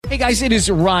Hey guys, it is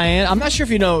Ryan. I'm not sure if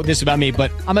you know this about me, but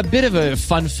I'm a bit of a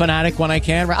fun fanatic when I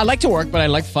can. I like to work, but I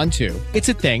like fun too. It's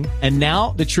a thing. And now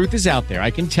the truth is out there.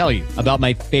 I can tell you about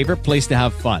my favorite place to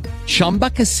have fun. Chumba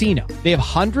Casino. They have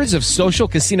hundreds of social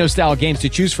casino style games to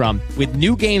choose from with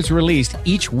new games released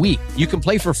each week. You can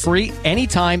play for free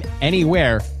anytime,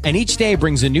 anywhere. And each day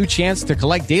brings a new chance to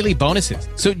collect daily bonuses.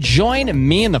 So join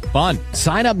me in the fun.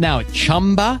 Sign up now at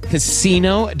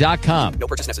ChumbaCasino.com. No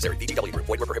purchase necessary. VGW Group.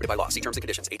 Void where prohibited by law. See terms and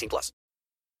conditions. 18 plus.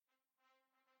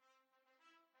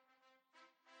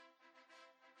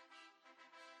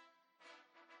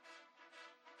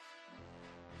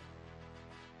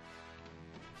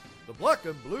 The Black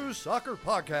and Blue Soccer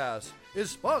Podcast is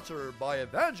sponsored by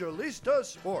Evangelista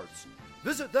Sports.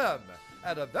 Visit them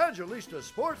at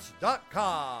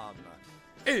evangelistasports.com.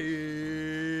 It's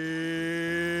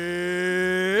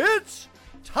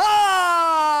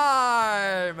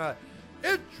time!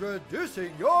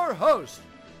 Introducing your host,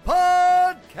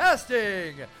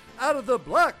 podcasting out of the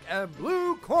Black and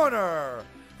Blue Corner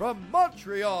from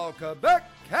Montreal, Quebec,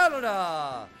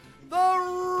 Canada,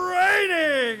 the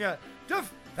reigning,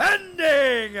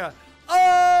 defending,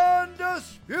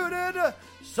 undisputed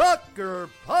soccer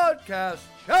podcast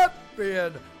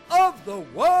champion of the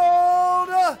world,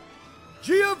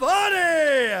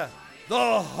 Giovanni,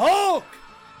 the Hulk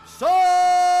Sardo.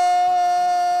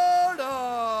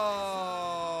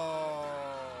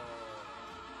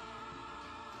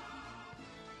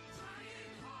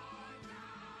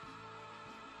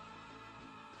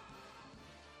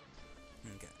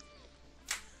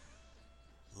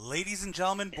 Ladies and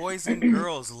gentlemen, boys and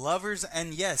girls, lovers,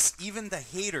 and yes, even the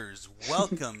haters,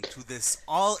 welcome to this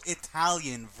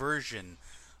all-Italian version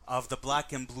of the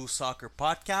Black and Blue Soccer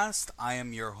Podcast. I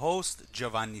am your host,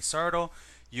 Giovanni Sardo.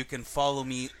 You can follow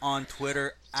me on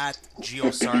Twitter at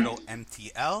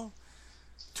GeoSardoMTL.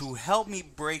 To help me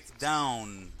break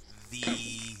down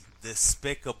the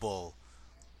despicable,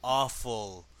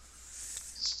 awful,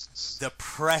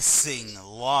 depressing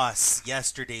loss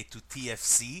yesterday to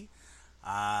TFC,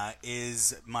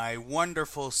 is my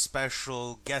wonderful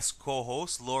special guest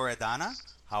co-host, Loredana.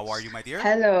 How are you, my dear?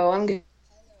 Hello, I'm good.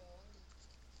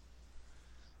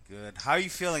 Good. How are you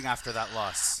feeling after that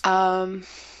loss?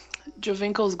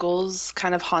 Jovinko's goals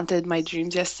kind of haunted my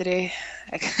dreams yesterday.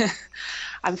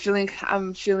 I'm feeling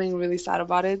really sad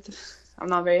about it. I'm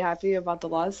not very happy about the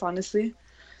loss, honestly.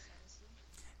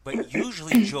 But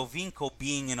usually Jovinko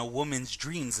being in a woman's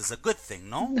dreams is a good thing,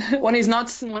 no? when he's not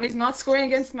scoring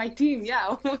against my team,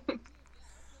 yeah.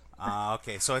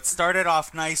 Okay, so it started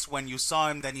off nice when you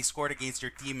saw him, then he scored against your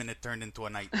team and it turned into a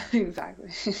nightmare. Exactly.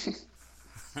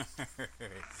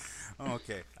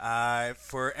 Okay.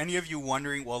 For any of you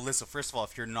wondering, well, listen, first of all,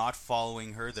 if you're not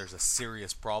following her, there's a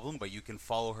serious problem, but you can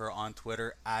follow her on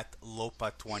Twitter at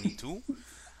Lopa22.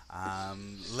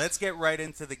 Let's get right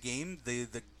into the game.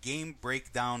 The game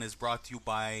breakdown is brought to you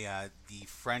by the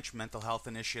French mental health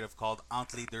initiative called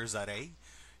Entre les Deux Oreilles.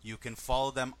 You can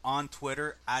follow them on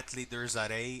Twitter at Les Deux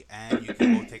Oreilles, and you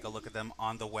can go take a look at them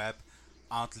on the web,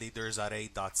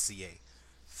 entrelesdeuxoreilles.ca.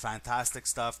 Fantastic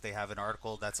stuff. They have an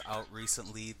article that's out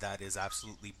recently that is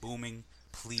absolutely booming.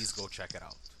 Please go check it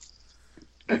out.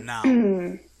 Now,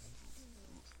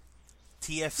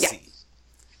 TFC. Yeah.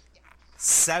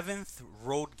 7th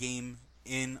road game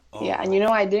in a row. Yeah, and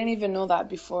I didn't even know that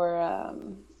before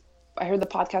I heard the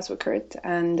podcast with Kurt,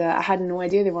 and I had no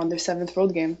idea they were on their 7th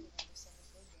road game.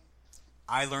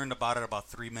 I learned about it about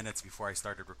 3 minutes before I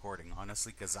started recording,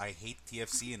 honestly, because I hate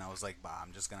TFC, and I was like,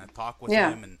 I'm just going to talk with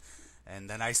him, and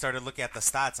then I started looking at the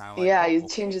stats, and I'm like, it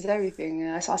changes everything.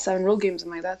 And I saw 7 road games, I'm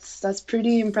like, that's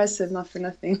pretty impressive, not for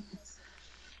nothing.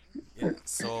 Yeah.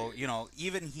 So,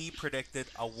 even he predicted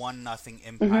a 1-0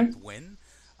 Impact win.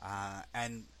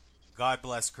 And God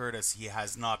bless Curtis, he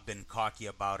has not been cocky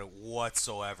about it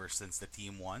whatsoever since the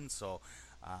team won. So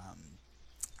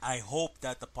I hope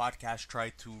that the podcast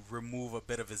tried to remove a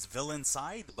bit of his villain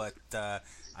side, but I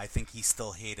think he's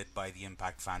still hated by the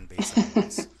Impact fan base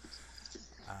anyways.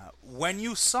 When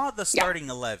you saw the starting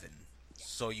 11,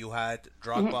 so you had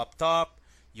Drogba up top,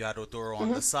 you had Oduro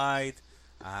on the side,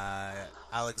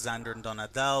 Alexander and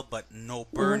Donadel, but no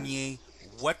Bernier.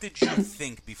 What did you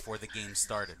think before the game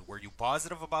started? Were you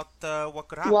positive about what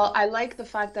could happen? Well, I like the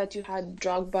fact that you had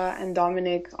Drogba and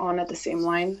Dominic on at the same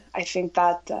line. I think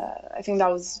that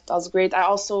was great. I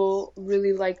also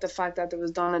really like the fact that there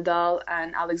was Donadel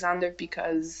and Alexander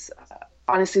because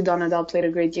honestly, Donadel played a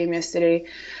great game yesterday.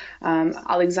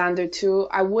 Alexander too.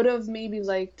 I would have maybe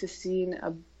liked to seen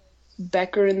a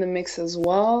Becker in the mix as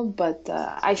well, but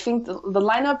I think the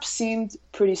lineup seemed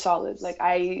pretty solid. Like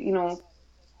I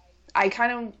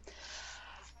kind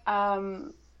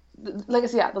of like I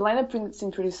said, yeah, the lineup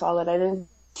seemed pretty solid. I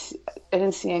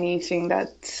didn't see anything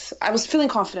that I was feeling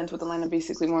confident with the lineup,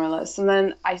 basically, more or less. And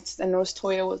then I noticed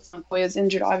Toya's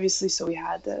injured, obviously, so we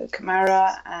had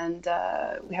Kamara and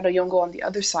we had Oyongo on the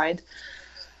other side.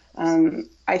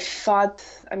 I felt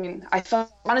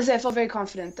honestly, I felt very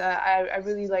confident. I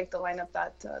really liked the lineup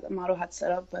that Mauro had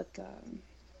set up, but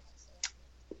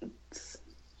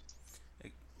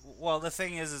Well, the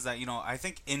thing is that, I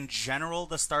think in general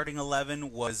the starting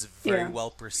 11 was very well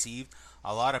perceived.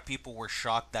 A lot of people were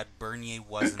shocked that Bernier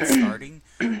wasn't starting.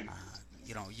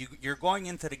 You're going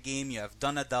into the game, you have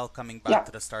Donadel coming back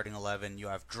to the starting 11, you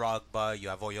have Drogba, you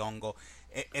have Oyongo.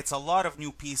 It's a lot of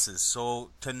new pieces.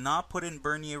 So to not put in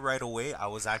Bernier right away, I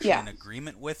was actually in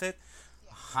agreement with it.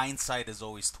 Hindsight is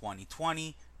always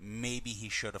 20/20. Maybe he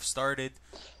should have started.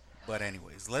 But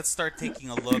anyways, let's start taking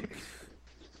a look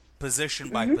position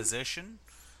by position,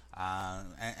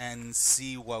 and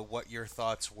see what your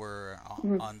thoughts were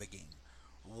on the game.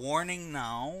 Warning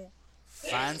now,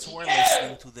 fans who are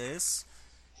listening to this,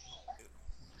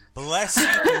 bless you to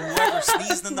whoever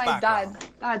sneezed in the background.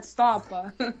 Dad, stop.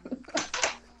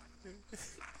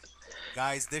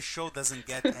 Guys, this show doesn't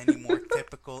get any more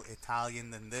typical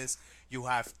Italian than this. You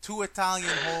have two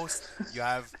Italian hosts, you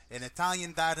have an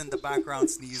Italian dad in the background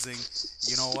sneezing.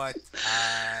 You know what?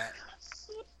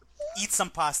 Eat some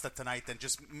pasta tonight and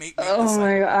just make oh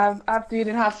my god, after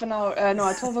eating half an hour, at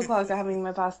 12 o'clock I'm having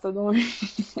my pasta, don't worry.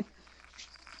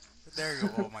 There you go.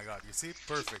 Oh my god, you see?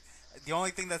 Perfect. The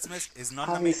only thing that's missed is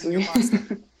none making your pasta.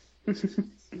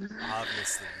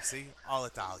 Obviously, you see? All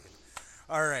Italian.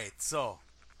 Alright, so,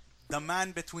 the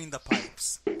man between the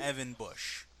pipes, Evan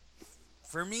Bush.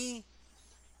 For me,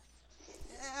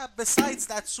 besides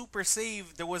that super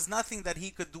save, there was nothing that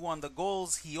he could do on the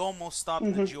goals. He almost stopped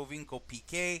the Giovinco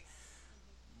PK.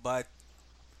 But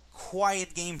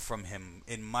quiet game from him,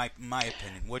 in my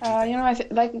opinion. What do you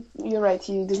think? You're right.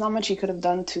 There's not much he could have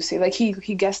done to say. Like he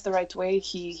guessed the right way.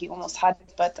 He almost had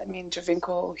it, but I mean,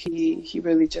 Giovinco, he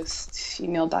really he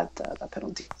nailed that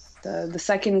penalty. The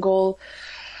second goal,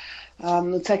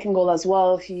 as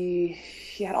well. He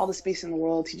had all the space in the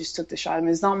world. He just took the shot. I mean,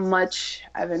 there's not much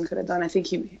Evan could have done. I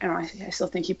think I still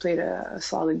think he played a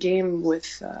solid game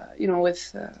with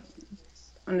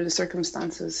under the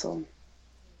circumstances. So.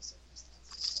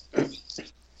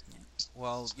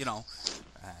 Well,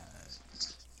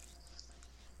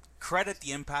 credit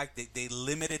the impact. They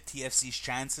limited TFC's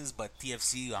chances, but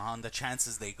TFC, on the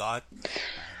chances they got,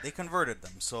 they converted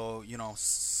them. So,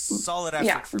 solid effort.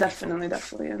 Yeah,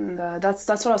 definitely. And that's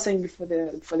what I was saying before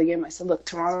the game. I said, look,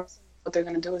 tomorrow what they're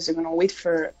going to do is they're going to wait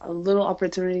for a little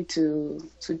opportunity to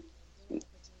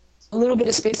a little bit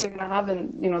of space they're going to have,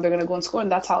 and, they're going to go and score.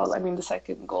 And that's how, the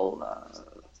second goal,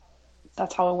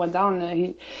 that's how it went down.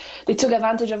 They took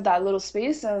advantage of that little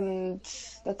space, and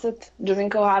that's it.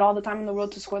 Giovinco had all the time in the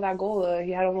world to score that goal.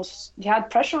 He had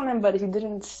pressure on him, but he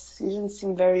didn't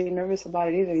seem very nervous about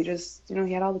it either. He just,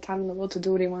 he had all the time in the world to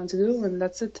do what he wanted to do, and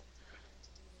that's it.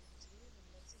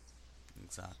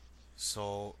 Exactly.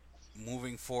 So,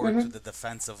 moving forward to the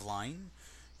defensive line,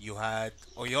 you had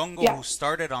Oyongo, who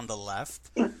started on the left,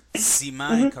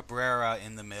 Sima and Cabrera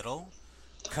in the middle,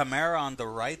 Kamara on the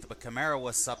right, but Kamara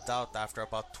was subbed out after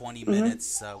about 20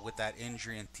 minutes with that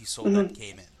injury, and Tissot that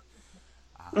came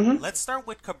in. Let's start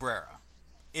with Cabrera.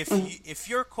 If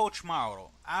you're Coach Mauro,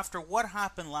 after what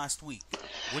happened last week,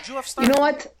 would you have started? You know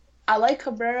what? I like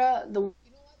Cabrera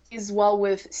as well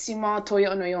with Sima,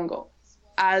 Toya, and Oyongo.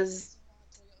 As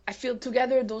I feel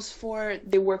together, those four,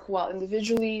 they work well.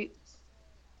 Individually,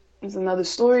 it's another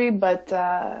story, but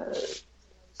I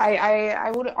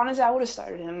would have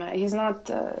started him.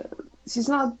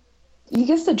 He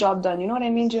gets the job done. You know what I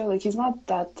mean, Joe? Like, he's not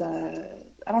that,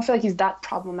 I don't feel like he's that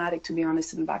problematic, to be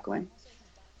honest, in the back line.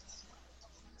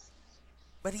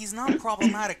 But he's not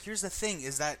problematic. Here's the thing,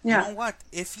 is that, you know what?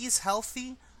 If he's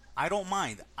healthy, I don't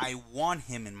mind. I want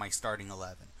him in my starting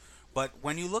 11. But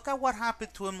when you look at what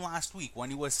happened to him last week,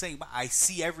 when he was saying, I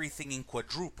see everything in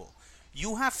quadruple,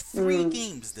 you have 3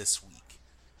 games this week.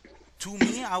 To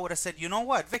me, I would have said, you know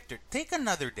what, Victor, take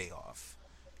another day off.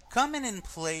 Come in and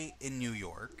play in New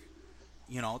York.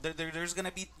 There's going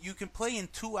to be, you can play in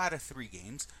 2 out of 3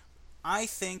 games. I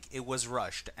think it was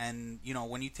rushed. And,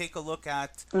 when you take a look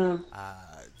at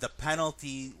the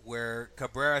penalty where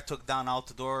Cabrera took down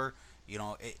Altidore,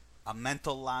 a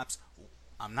mental lapse.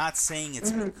 I'm not saying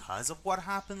it's because of what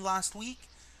happened last week,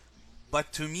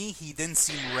 but to me, he didn't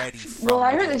seem ready. Well,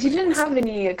 I heard that he didn't have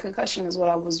any concussion, is what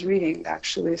I was reading,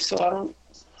 actually. So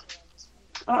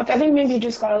I think maybe he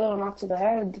just got a little knocked to the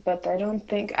head, but I don't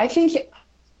think. I think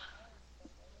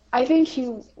I think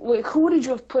who would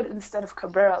you have put instead of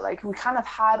Cabrera? Like, we kind of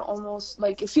had almost,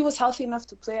 like, if he was healthy enough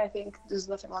to play, I think there's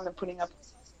nothing wrong with putting up.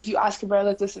 If you ask Cabrera,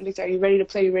 like, listen, Victor, are you ready to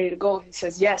play? Are you ready to go? He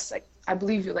says, yes. Like, I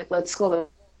believe you. Like, let's go. Let's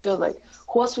go. Like,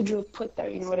 who else would you have put there?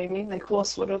 You know what I mean? Like, who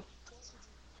else would have?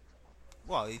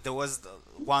 Well, there was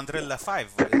Wandre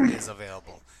Lefebvre is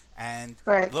available. And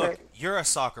Right, look, right. you're a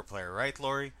soccer player, right,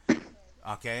 Lori?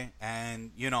 Okay?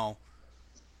 And, you know,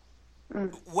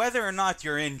 whether or not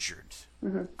you're injured,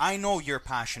 I know your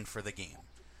passion for the game.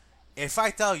 If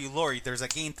I tell you, Lori, there's a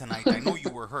game tonight, I know you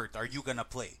were hurt, are you going to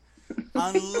play?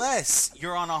 Unless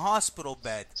you're on a hospital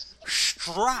bed,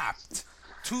 strapped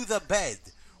to the bed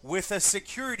with a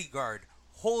security guard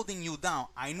holding you down,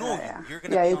 I know you're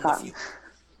going to be on the field.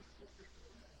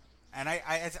 And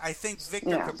I think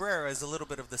Victor Cabrera is a little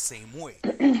bit of the same way.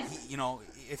 You know,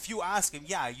 if you ask him,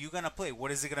 you going to play,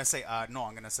 what is he going to say? No,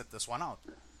 I'm going to sit this one out.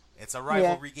 It's a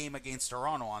rivalry game against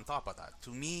Toronto on top of that. To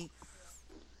me,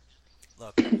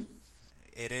 look,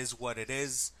 it is what it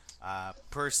is.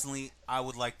 Personally, I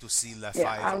would like to see Lefebvre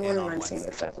I in wouldn't on mind seeing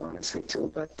Wednesday. Lefebvre honestly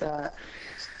too, but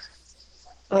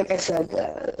like I said,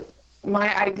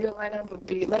 my ideal lineup would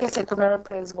be, like I said, Cabrera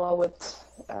plays well with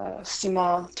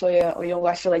Simon, Toya, Oyongo.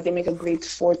 I feel like they make a great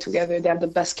four together. They have the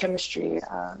best chemistry.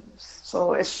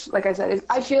 So if, like I said,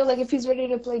 I feel like if he's ready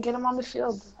to play, get him on the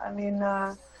field. I mean,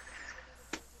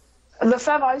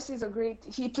 Lefebvre obviously is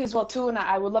he plays well too, and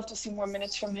I would love to see more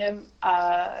minutes from him.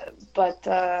 But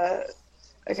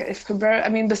if Cabrera, I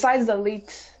mean, besides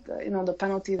the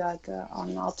penalty that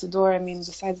on Altidore, I mean,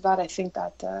 besides that, I think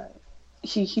that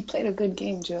he played a good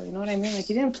game, Joe. You know what I mean? Like,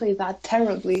 he didn't play that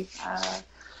terribly.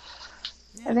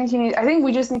 I think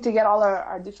we just need to get all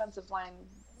our defensive line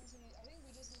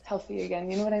healthy again.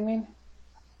 You know what I mean?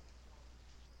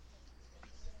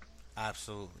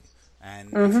 Absolutely.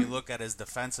 And if you look at his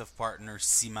defensive partner,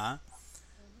 Sima,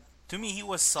 to me, he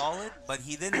was solid, but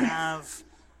he didn't have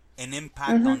an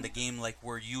impact on the game like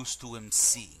we're used to him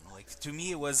seeing. Like, to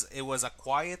me, it was a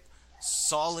quiet,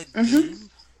 solid game.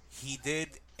 He did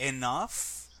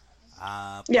enough.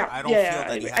 But I don't feel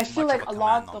that he had I feel much like of a a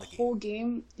lot command of on the the whole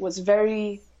game. game was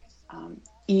very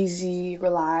easy,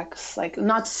 relaxed, like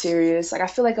not serious. Like, I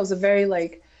feel like it was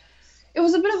it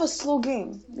was a bit of a slow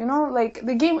game, you know? Like,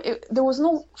 the game, there was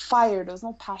no fire, there was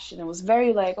no passion. It was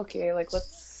very like, okay, like,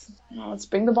 let's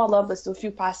bring the ball up, let's do a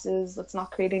few passes, let's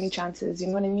not create any chances. You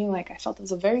know what I mean? Like, I felt it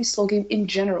was a very slow game in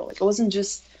general. Like, it wasn't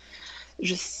just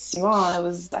Simon.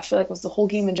 I feel like it was the whole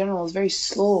game in general. It was very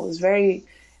slow. It was very,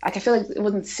 like, I feel like it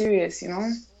wasn't serious, you know?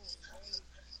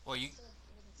 Well, you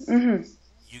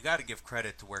got to give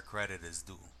credit to where credit is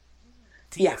due.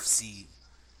 TFC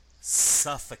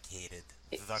suffocated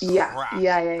the crap out of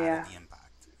the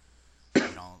Impact.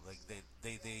 You know, like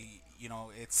they you know,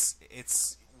 it's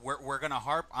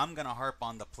I'm gonna harp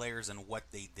on the players and what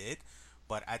they did,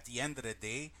 but at the end of the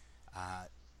day,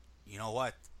 you know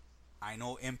what? I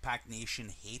know Impact Nation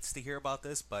hates to hear about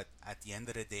this, but at the end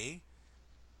of the day,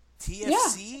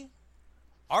 TFC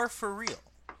are for real.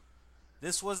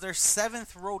 This was their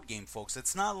 7th road game, folks.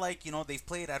 It's not like, you know, they've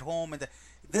played at home and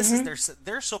this is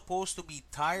they're supposed to be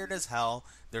tired as hell.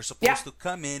 They're supposed to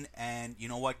come in and, you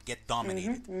know what, get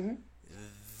dominated.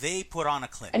 They put on a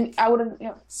clinic. And I wouldn't,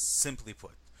 Simply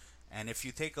put. And if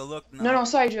you take a look now, No,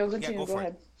 sorry, Joe. Continue. go Go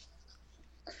ahead.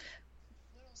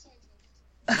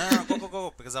 No,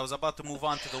 go, because I was about to move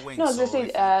on to the wings. No, I was so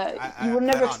gonna say, you would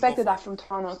never expected that it. from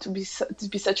Toronto to be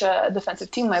such a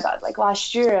defensive team like that. Like,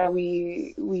 last year,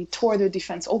 we tore their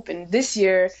defense open. This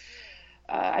year,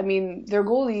 I mean, their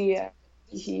goalie,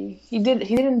 he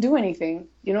didn't do anything.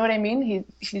 You know what I mean?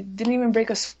 He didn't even break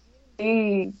a.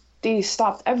 They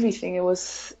stopped everything.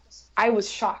 I was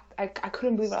shocked. I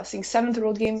couldn't believe it. I was seeing 7th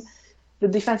road game. The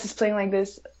defense is playing like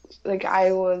this. Like,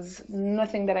 I was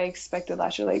nothing that I expected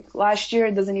last year. Like, last year,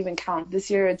 it doesn't even count. This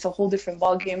year, it's a whole different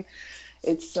ball game.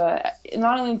 It's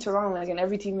not only in Toronto, like in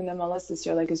every team in MLS this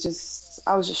year. Like,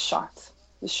 I was just shocked.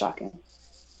 It's shocking.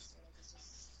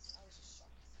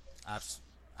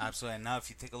 Absolutely. And now, if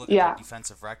you take a look at their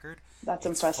defensive record, That's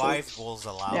it's impressive. 5 goals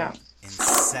allowed in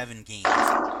 7 games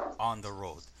on the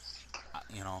road.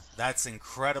 You know, that's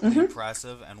incredibly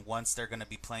impressive. And once they're going to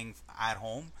be playing at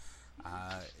home,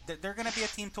 they're going to be a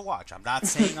team to watch. I'm not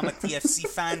saying I'm a TFC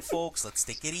fan, folks. Let's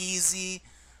take it easy.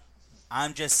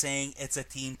 I'm just saying it's a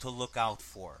team to look out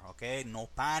for, okay? No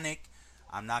panic.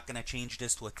 I'm not going to change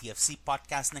this to a TFC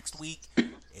podcast next week.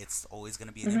 It's always going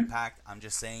to be an impact. I'm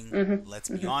just saying, let's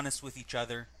be honest with each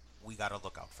other. We got to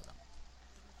look out for them.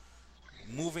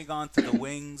 Moving on to the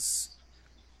wings.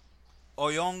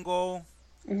 Oyongo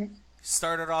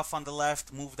started off on the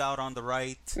left, moved out on the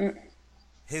right.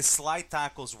 His slide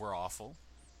tackles were awful.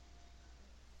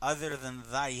 other than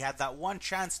that, he had that one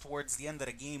chance towards the end of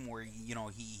the game where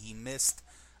he missed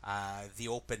the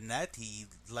open net. He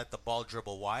let the ball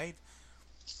dribble wide.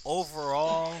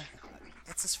 Overall,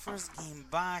 it's his first game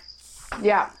back.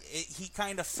 Yeah. He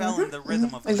kind of fell in the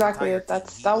rhythm of the exactly. entire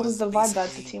team. That was the vibe that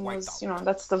the basically team was. wiped out.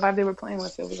 That's the vibe they were playing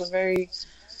with. It was a very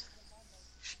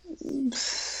no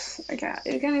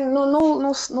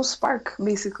spark.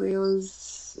 Basically, it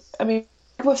was. I mean,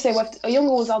 people say what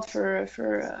Youngo was out for a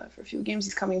few games.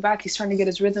 He's coming back. He's trying to get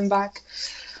his rhythm back.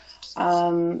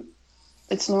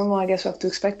 It's normal, I guess. We have to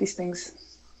expect these things.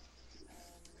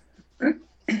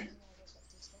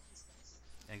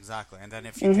 Exactly, and then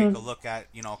if you take a look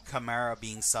at Kamara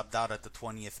being subbed out at the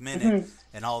 20th minute,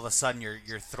 and all of a sudden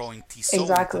you're throwing Tissot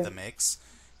into the mix.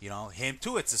 Him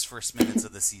too. It's his first minutes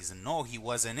of the season. No, he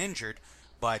wasn't injured,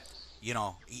 but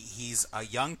he's a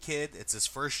young kid. It's his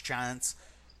first chance.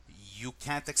 You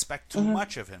can't expect too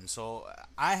much of him. So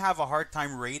I have a hard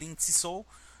time rating Tissot.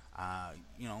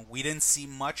 We didn't see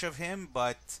much of him,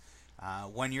 but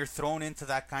when you're thrown into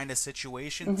that kind of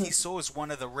situation, Tissot is one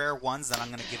of the rare ones that I'm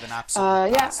going to give an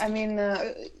absolute pass. I mean,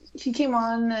 he came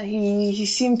on. He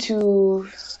seemed to.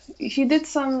 He did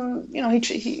some.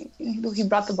 He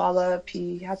brought the ball up.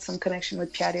 He had some connection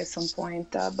with Piatti at some point,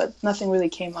 but nothing really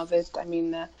came of it. I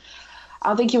mean, I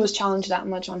don't think he was challenged that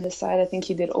much on his side. I think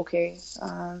he did okay.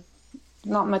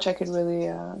 Not much I could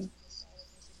really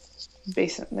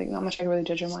base it. Not much I could really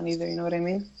judge him on either. You know what I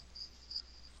mean?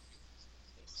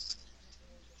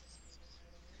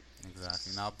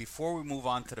 Exactly. Now, before we move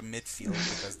on to the midfield,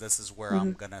 because this is where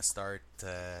I'm gonna start,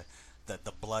 the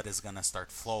blood is gonna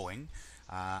start flowing.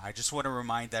 I just want to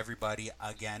remind everybody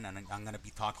again, and I'm gonna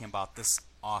be talking about this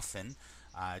often.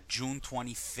 June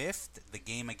 25th, the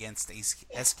game against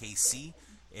SKC.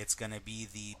 It's gonna be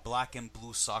the Black and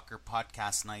Blue Soccer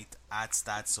Podcast Night at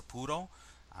Stade Saputo,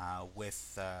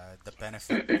 with the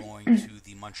benefit going to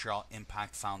the Montreal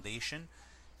Impact Foundation.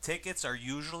 Tickets are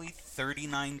usually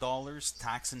 $39,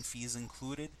 tax and fees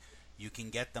included. You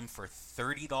can get them for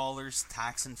 $30,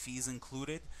 tax and fees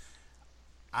included.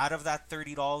 Out of that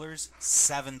 $30,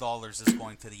 $7 is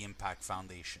going to the Impact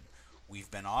Foundation. We've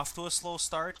been off to a slow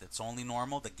start. It's only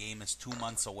normal. The game is 2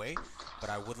 months away, but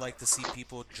I would like to see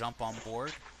people jump on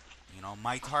board.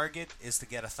 My target is to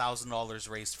get $1,000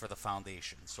 raised for the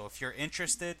foundation. So if you're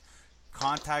interested,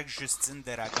 contact Justine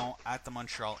Deragon at the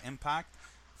Montreal Impact.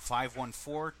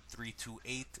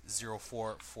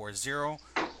 514-328-0440,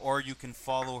 or you can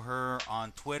follow her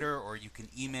on Twitter, or you can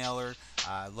email her.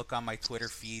 Look on my Twitter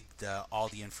feed. All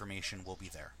the information will be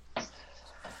there.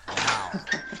 Now,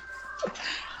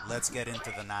 let's get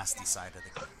into the nasty side of the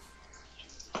game.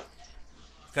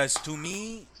 Because to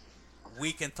me,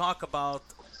 we can talk about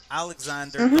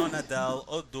Alexander, Donadel,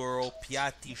 Oduro,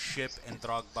 Piatti, Ship, and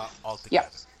Drogba all together. Yeah.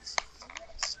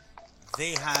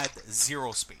 They had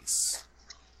zero space.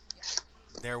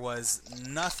 There was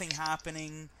nothing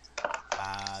happening.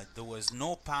 There was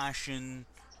no passion.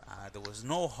 There was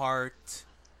no heart.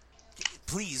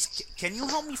 Please, can you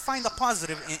help me find a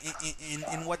positive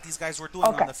in what these guys were doing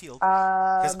on the field?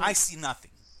 Because I see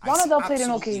nothing. Donadel played an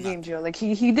okay game, Joe. Like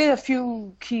he did a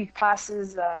few key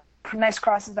passes, nice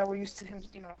crosses that we're used to him.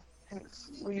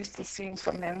 We're used to seeing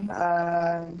from him.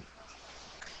 I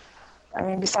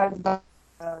mean, besides that,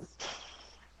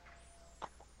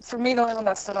 for me, the only one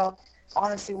that stood out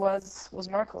honestly was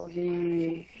Merkel.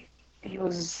 He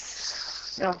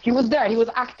was he was there. He was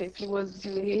active. He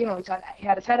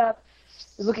had his head up.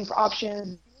 He was looking for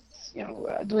options.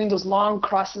 Doing those long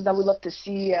crosses that we love to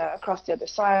see across the other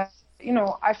side.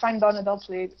 I find Donadel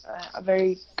played a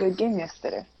very good game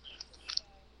yesterday.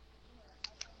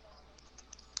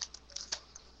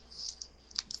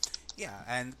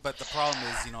 Yeah, but the problem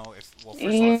is, first of all,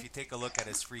 if you take a look at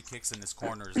his free kicks and his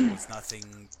corners, there was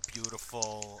nothing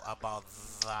beautiful about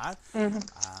that.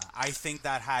 I think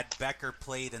that had Becker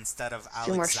played instead of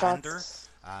Alexander,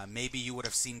 maybe you would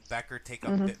have seen Becker take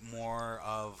a bit more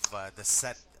of the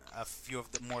set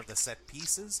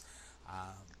pieces.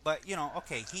 But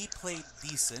okay, he played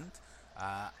decent.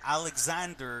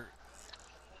 Alexander,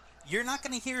 you're not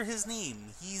going to hear his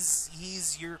name. He's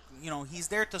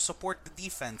there to support the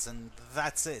defense, and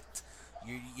that's it.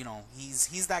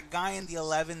 He's that guy in the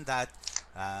 11 that,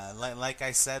 like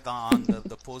I said on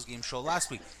the post game show last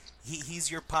week,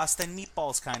 he's your pasta and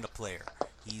meatballs kind of player.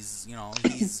 He's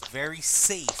very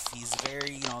safe. He's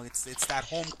very it's that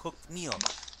home cooked meal.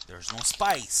 There's no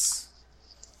spice.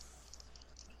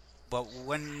 But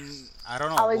I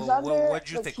don't know, what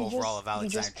do you think overall of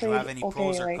Alexander? Do you have any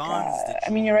pros or cons?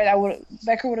 You're right.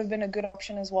 Becker would have been a good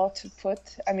option as well to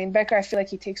put. Becker, I feel like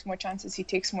he takes more chances. He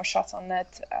takes more shots on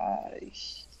net.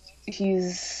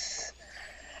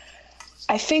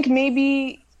 I think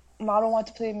maybe Malo wanted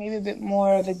to play maybe a bit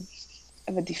more of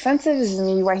a defensive. This is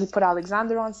maybe why he put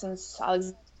Alexander on, since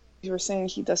Alexander, you were saying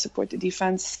he does support the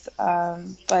defense.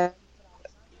 But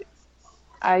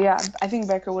yeah, I think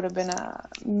Becker would have been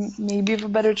maybe of a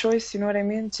better choice. You know what I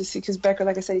mean? To see, because Becker,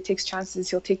 like I said, he takes chances.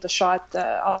 He'll take the shot,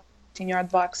 18-yard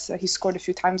box. He scored a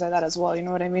few times like that as well. You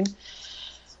know what I mean?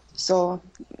 So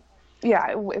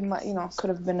yeah, it might, could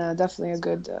have been definitely a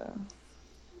good.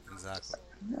 Exactly.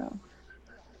 Yeah.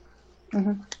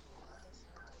 Mm-hmm.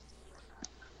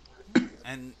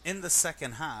 And in the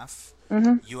second half,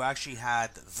 Mm-hmm. you actually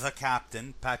had the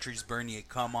captain, Patrice Bernier,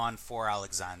 come on for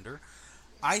Alexander.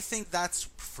 I think that's,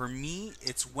 for me,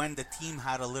 it's when the team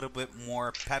had a little bit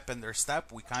more pep in their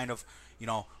step. We kind of,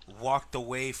 walked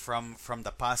away from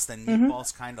the pasta and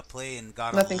meatballs kind of play and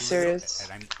got Nothing a serious.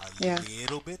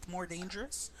 little bit more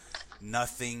dangerous.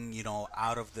 Nothing,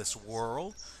 out of this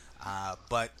world.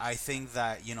 But I think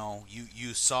that,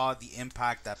 you saw the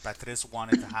impact that Patrice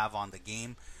wanted to have on the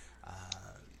game.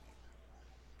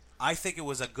 I think it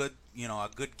was a good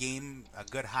game, a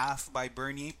good half by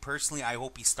Bernier. Personally, I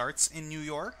hope he starts in New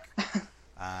York.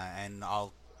 And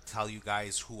I'll tell you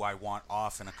guys who I want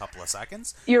off in a couple of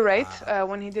seconds. You're right.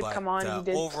 When he did come on, he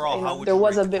did. Overall, there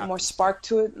was a bit more spark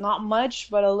to it. Not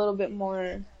much, but a little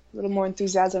more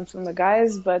enthusiasm from the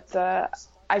guys. But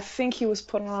I think he was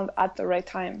put on at the right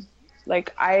time.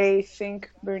 Like, I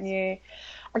think Bernier.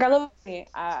 Like, I love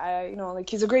Bernier.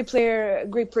 He's a great player, a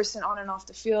great person on and off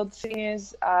the field. The thing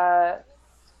is, I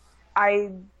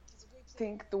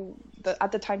think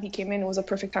at the time he came in, it was a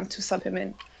perfect time to sub him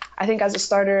in. I think as a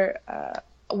starter,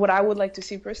 what I would like to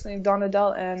see personally,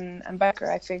 Donadel and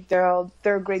Becker, I think they're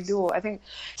a great duo. I think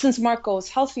since Marco is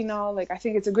healthy now, I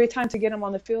think it's a great time to get him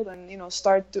on the field and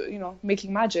start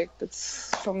making magic.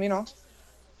 That's from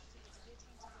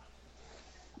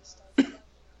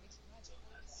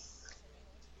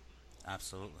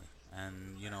Absolutely.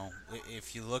 And,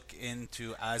 if you look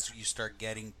into, as you start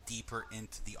getting deeper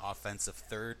into the offensive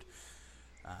third,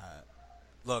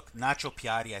 look, Nacho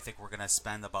Piatti, I think we're going to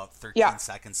spend about 13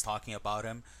 seconds talking about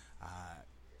him.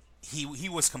 He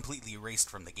was completely erased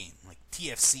from the game. Like,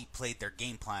 TFC played their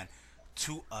game plan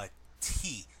to a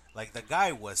T. Like, the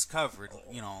guy was covered,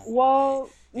 Well,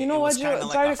 what, Joe?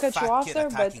 Like sorry to cut you off there,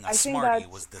 but I think Piatti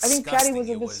was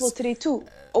a bit slow today too.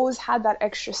 Always had that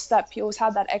extra step. He always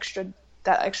had that extra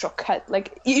cut.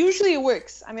 Like, usually it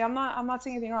works. I mean, I'm not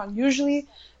saying anything wrong. Usually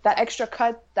that extra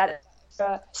cut, that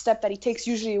extra step that he takes,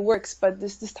 usually it works. But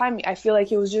this time, I feel like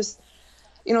he was just,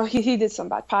 he did some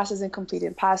bad passes,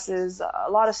 incompleted passes, a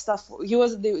lot of stuff.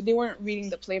 They weren't reading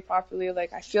the play properly.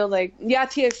 Like, I feel like,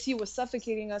 TFC was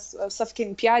suffocating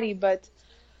Piatti, but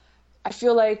I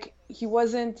feel like he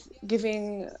wasn't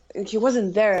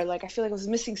there. Like, I feel like it was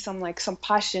missing some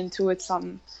passion to it,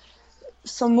 some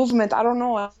movement. I don't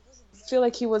know. I feel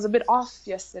like he was a bit off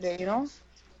yesterday,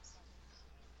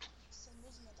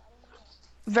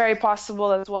 Very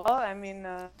possible as well. I mean,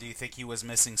 do you think he was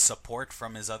missing support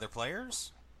from his other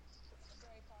players?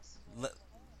 Look,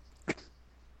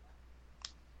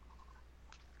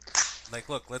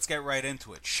 let's get right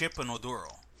into it. Ship and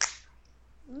Oduro.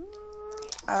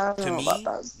 To me,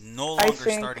 no longer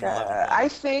starting 11. I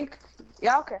think,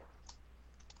 okay.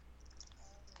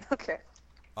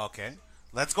 Okay.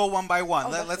 Let's go one by one.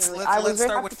 Let's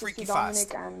start with Freaky Fast.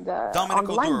 Dominic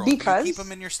Oduro. Because you keep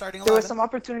him in your starting 11? There were some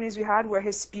opportunities we had where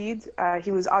his speed,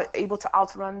 he was able to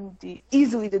outrun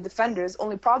easily the defenders.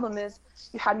 Only problem is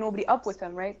you had nobody up with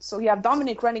him, right? So you have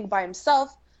Dominic running by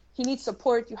himself. He needs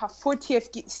support. You have 4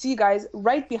 TFC guys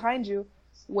right behind you.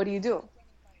 What do?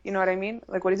 You know what I mean?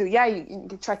 Like, what do? Yeah, you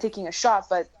can try taking a shot,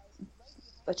 but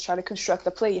let's try to construct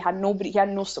the play. He had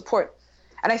no support.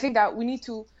 And I think that we need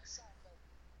to,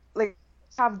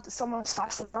 have someone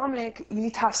fast like Dominic. You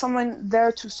need to have someone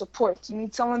there to support. You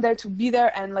need someone there to be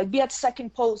there and be at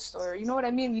second post, or you know what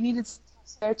I mean. You needed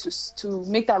there to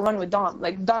make that run with Dom.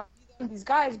 Like, Dom, these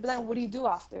guys, but then what do you do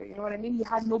after? You know what I mean? He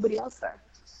had nobody else there.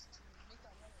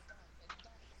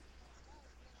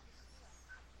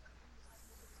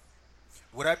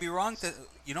 Would I be wrong to,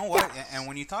 and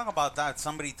when you talk about that,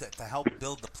 somebody to help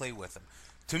build the play with him,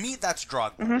 to me that's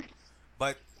Drogba. Mm-hmm.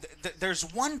 But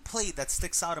there's one play that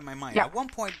sticks out in my mind. Yeah. At one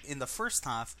point in the first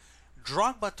half,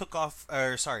 Oduro took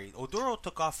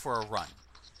off for a run.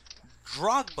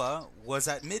 Drogba was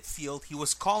at midfield. He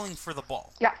was calling for the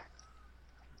ball. Yeah.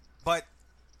 But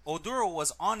Oduro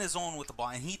was on his own with the ball,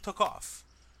 and he took off.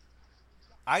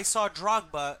 I saw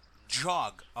Drogba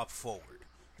jog up forward.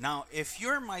 Now, if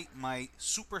you're my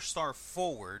superstar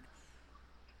forward,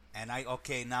 and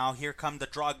now here come the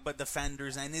Drogba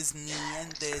defenders and his knee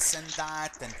and this and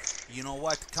that, and you know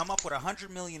what? Come up with 100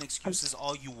 million excuses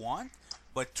all you want,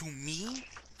 But to me,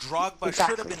 Drogba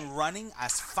should have Exactly. been running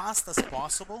as fast as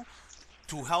possible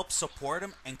to help support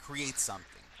him and create something.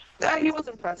 He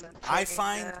wasn't present. I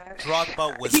find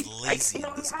Drogba was lazy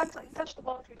in this game. He touched the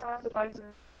ball a few times. The guys,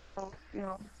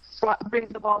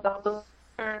 brings the ball down the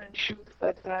turn and shoot.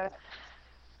 But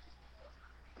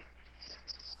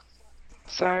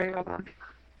sorry, hold on.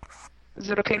 Is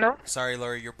it okay now? Sorry,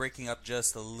 Laurie, you're breaking up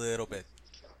just a little bit.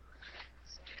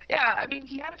 Yeah, I mean,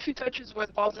 he had a few touches where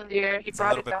the ball's in the air. He It's a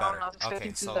brought little it bit down. better. I was expecting Okay,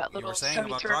 to do so that you were little saying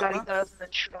about semi-turn that he Drogba? does and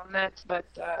then shoot on net. But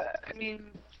I mean,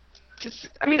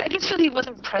 I just feel he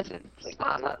wasn't present.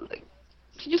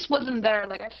 He just wasn't there.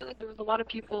 Like, I feel like there was a lot of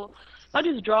people, not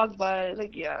just Drogba,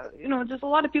 just a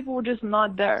lot of people were just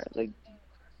not there. Like,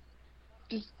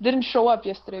 just didn't show up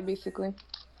yesterday, basically.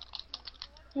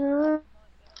 Yeah.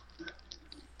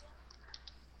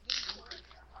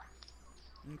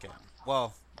 Okay.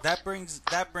 Well, that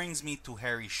brings me to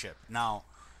Harry Shipp. Now,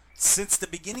 since the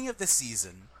beginning of the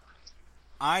season,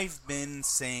 I've been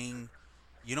saying,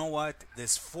 you know what,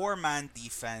 this 4-man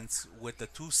defense with the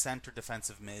 2 center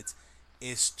defensive mids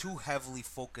is too heavily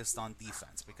focused on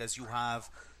defense, because you have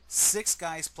 6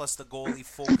 guys plus the goalie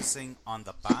focusing on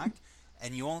the back,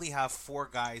 and you only have 4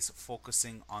 guys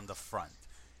focusing on the front.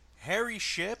 Harry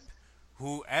Shipp,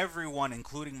 who everyone,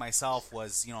 including myself,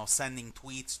 was, sending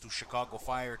tweets to Chicago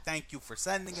Fire, thank you for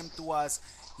sending him to us,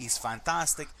 he's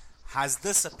fantastic, has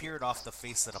disappeared off the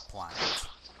face of the planet.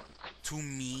 To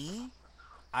me,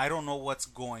 I don't know what's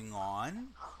going on,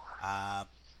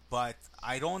 but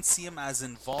I don't see him as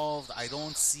involved. I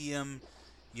don't see him,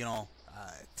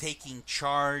 taking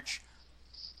charge.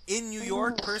 In New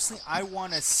York, personally, I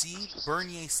want to see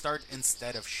Bernier start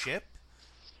instead of Shipp.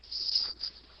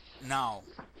 Now,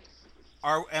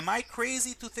 am I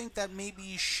crazy to think that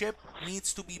maybe Shipp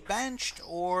needs to be benched,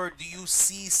 or do you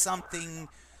see something?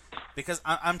 Because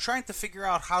I'm trying to figure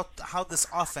out how this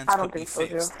offense could be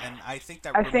fixed, and I think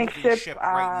that removing Shipp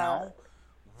right now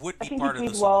would be part of the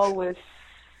solution. Well with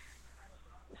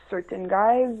certain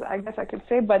guys, I guess I could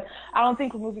say, but I don't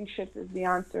think removing Shipp is the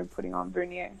answer. Putting on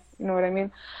Bernier, you know what I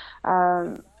mean?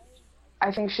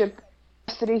 I think Shipp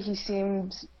yesterday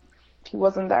he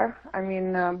wasn't there. I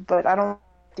mean, but I don't.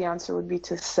 The answer would be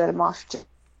to set him off.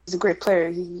 He's a great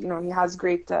player. He has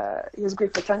great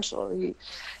potential.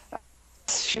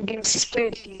 Few games he's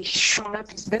played, he's shown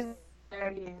up, he's been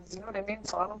there, you know what I mean?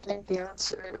 So I don't think the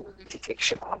answer would be to take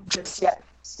Shipp off just yet.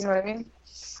 You know what I mean?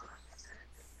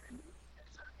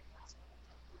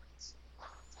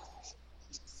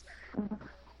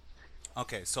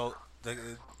 Okay, so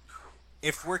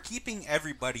if we're keeping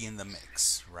everybody in the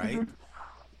mix, right?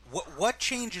 What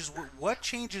changes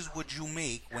would you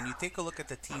make when you take a look at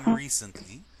the team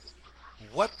recently?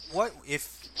 What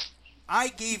if I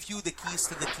gave you the keys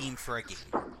to the team for a game,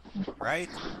 right?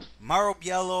 Mauro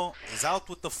Biello is out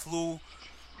with the flu.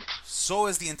 So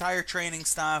is the entire training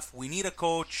staff. We need a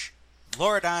coach.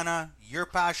 Loredana, you're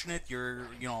passionate. You're,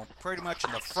 pretty much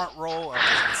in the front row of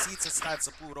the seats at Stade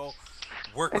Saputo.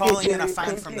 We're calling in a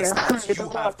fan from the stands. You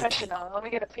have the team. Let me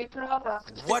get a paper out.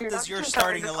 What does your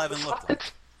starting 11 look like?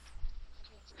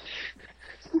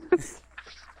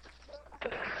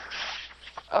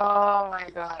 Oh my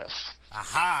God.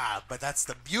 Aha! But that's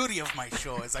the beauty of my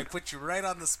show, is I put you right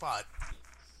on the spot.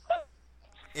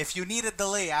 If you need a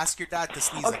delay, ask your dad to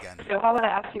sneeze again. So how about I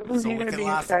ask you, who's So we going to can be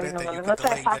laugh a starting bit that you 11? can Let's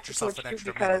delay say and half get yourself the an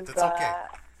extra because minute. It's okay.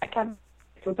 I can't.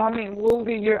 So tell me, what will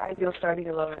be your ideal starting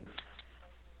 11?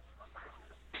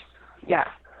 Yeah.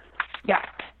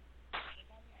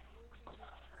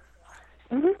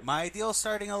 My ideal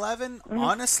starting 11,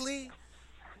 honestly,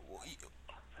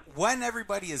 when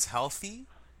everybody is healthy,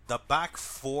 the back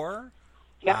 4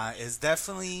 is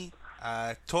definitely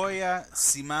Toya,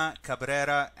 Sima,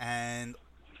 Cabrera, and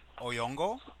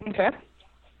Oyongo. Okay.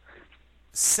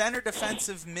 Center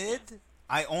defensive mid,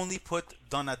 I only put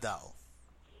Donadel.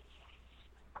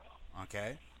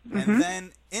 Okay? And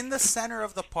then in the center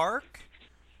of the park,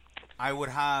 I would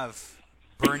have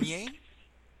Bernier.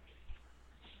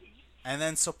 And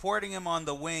then supporting him on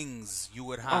the wings, you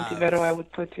would have Ontivero, I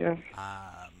would put you.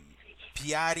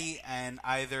 Piatti and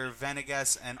either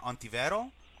Venegas and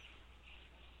Ontivero.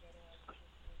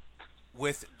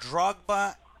 With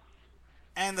Drogba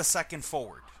and the second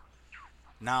forward.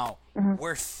 Now,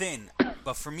 we're thin,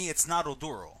 but for me, it's not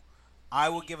Oduro. I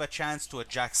will give a chance to a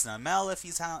Jackson Amel if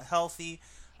he's healthy.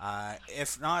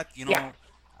 If not,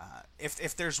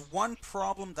 if there's one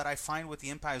problem that I find with the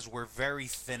Empire is we're very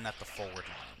thin at the forward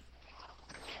line.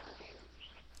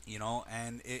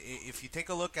 And if you take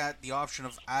a look at the option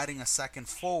of adding a second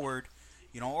forward,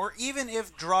 or even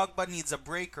if Drogba needs a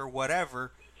break or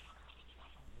whatever,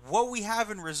 what we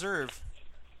have in reserve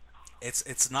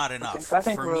it's not enough. So I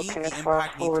think For we're me, okay the as far as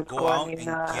Impact need to forwards go go. I out mean, and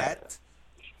get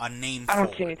a name I don't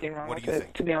forward. see anything wrong What do with you it,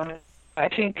 think? to be honest. I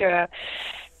think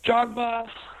Drogba,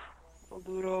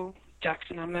 Oduro,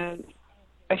 Jackson Ahmed,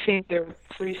 I think they're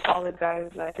three solid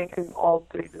guys. I think all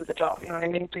three do the job. You know what I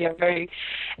mean? So you have and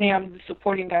you have the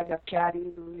supporting guys like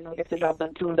Piatti, who gets the job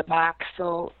done too in the back.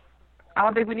 So I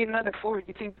don't think we need another forward.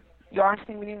 You honestly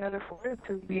think we need another forward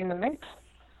to be in the mix?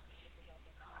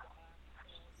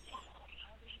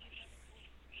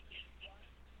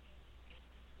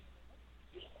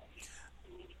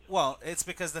 Well, it's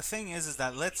because the thing is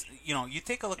that you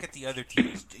take a look at the other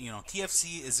teams.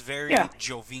 TFC is very Yeah.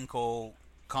 Jovinko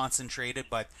concentrated,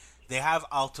 but they have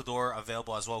Altidore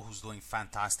available as well, who's doing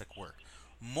fantastic work.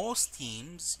 Most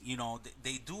teams,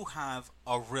 they do have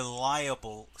a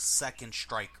reliable second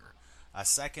striker, a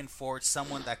second forward,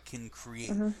 someone that can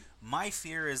create. My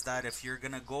fear is that if you're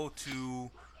gonna go to,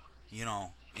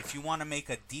 if you want to make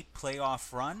a deep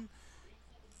playoff run,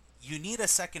 you need a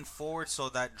second forward so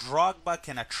that Drogba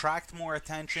can attract more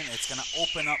attention. It's going to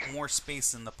open up more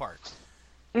space in the park.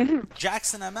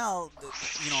 Jackson ML,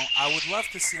 I would love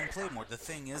to see him play more. The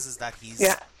thing is that he's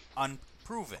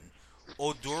unproven.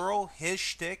 Oduro, his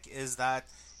shtick is that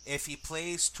if he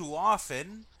plays too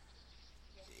often,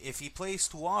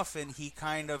 he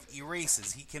kind of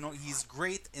erases. He's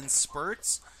great in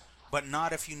spurts, but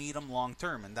not if you need him long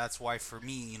term. And that's why for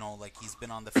me, he's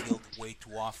been on the field way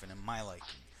too often in my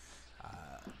liking.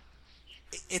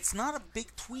 It's not a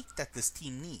big tweak that this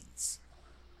team needs.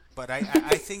 But I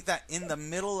think that in the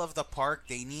middle of the park,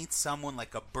 they need someone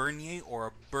like a Bernier or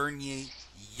a Bernier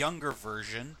younger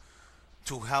version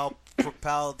to help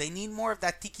propel. They need more of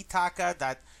that tiki-taka,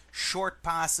 that short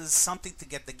passes, something to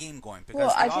get the game going.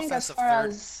 Because I the think as offensive far third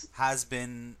as has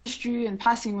been history and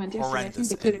passing went yesterday, I think horrendous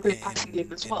they played a great in- passing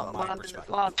game as in well. my A perspective.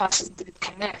 lot of passes didn't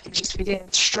connect. It just we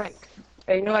didn't strike.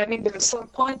 You know what I mean? There were some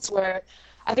points where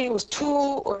I think it was 2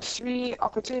 or 3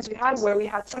 opportunities we had where we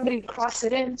had somebody cross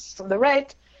it in from the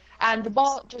right, and the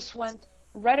ball just went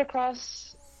right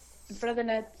across in front of the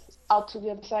net out to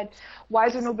the other side. Why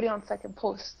is there nobody on second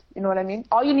post? You know what I mean?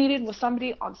 All you needed was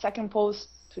somebody on second post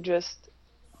to just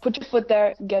put your foot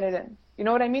there, get it in. You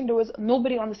know what I mean? There was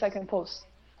nobody on the second post.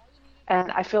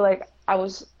 And I feel like I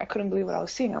couldn't believe what I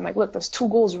was seeing. I'm like, look, there's 2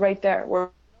 goals right there where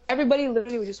everybody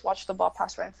literally would just watch the ball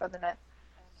pass right in front of the net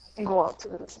and go out to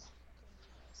the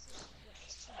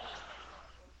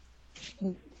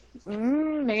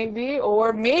maybe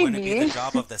Wouldn't it be the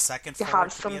job of the second to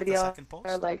forward have to be at somebody the else second post?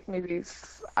 or like maybe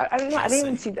I don't know. I Just didn't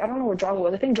even saying. see. I don't know where Drogba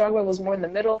was. I think Drogba was more in the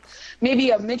middle.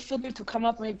 Maybe a midfielder to come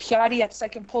up. Maybe Piatti at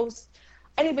second post.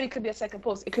 Anybody could be at second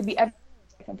post. It could be every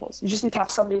second post. You just need to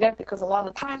have somebody there because a lot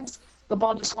of the times the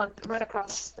ball just went right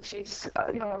across the face.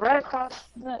 Right across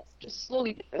the net, just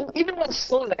slowly. Even when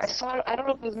slowly, like I saw it. I don't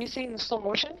know if it was me seeing the slow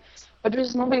motion, but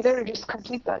there's nobody there to just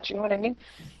complete that. You know what I mean?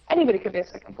 Anybody could be a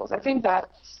second post. I think that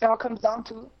it all comes down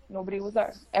to nobody was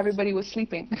there. Everybody was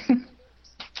sleeping.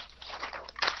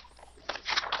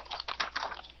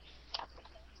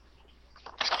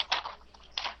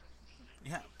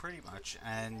 Yeah, pretty much.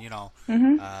 And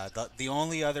Mm-hmm. the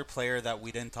only other player that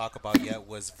we didn't talk about yet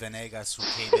was Venegas, who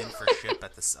came in for Ship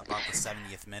at about the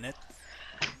 70th minute.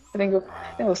 I think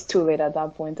it was too late at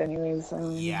that point, anyways.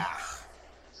 Yeah.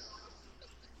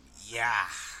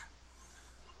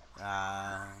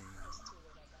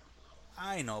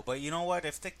 I know, but you know what?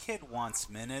 If the kid wants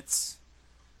minutes,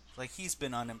 like he's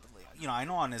been I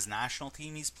know on his national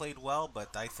team he's played well,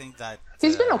 but I think that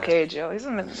He's been okay, Joe. He's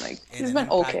been in he's an been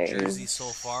Impact okay. jersey so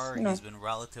far, you know. he's been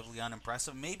relatively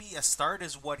unimpressive. Maybe a start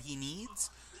is what he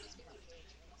needs.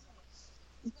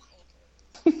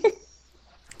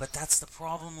 But that's the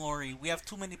problem, Lori. We have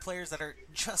too many players that are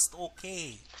just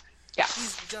okay. Yeah.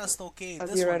 He's just okay. You're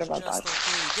This right one's about just that.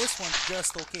 okay. This one's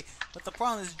just okay. But the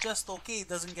problem is just okay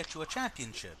doesn't get you a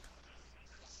championship.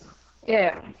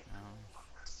 Yeah.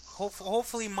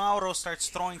 Hopefully Mauro starts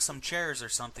throwing some chairs or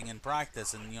something in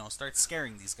practice and starts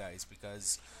scaring these guys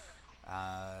because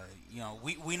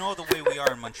we know the way we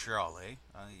are in Montreal, eh?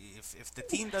 If the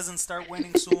team doesn't start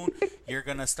winning soon, you're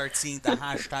gonna start seeing the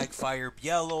hashtag fire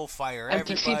Biello, fire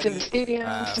Empty seats in the everybody,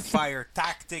 stadium. fire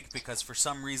tactic because for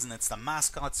some reason it's the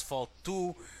mascot's fault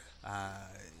too.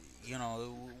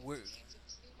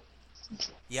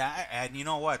 Yeah, and you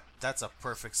know what? That's a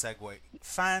perfect segue.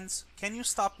 Fans, can you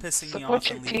stop pissing me off Support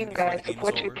your and leaving team, before guys. the game's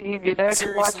Support your over? team. You're there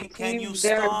to watch Seriously, your can team. you You're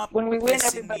there. stop When we win, pissing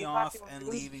everybody me off happy. When and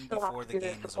we lose, leaving you still have before to the be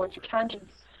there game to is support. over? You can't just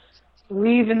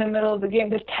leave in the middle of the game.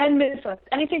 There's 10 minutes left.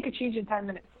 Anything could change in 10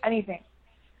 minutes. Anything.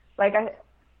 Like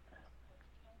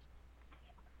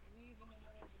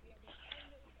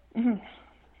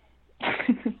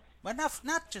But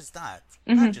not just that.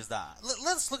 Not just that.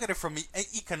 Let's look at it from an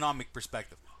economic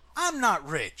perspective. I'm not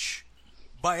rich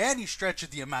by any stretch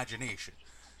of the imagination.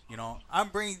 You know, I'm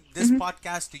bringing this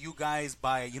podcast to you guys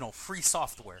by, you know, free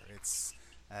software. It's,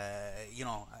 you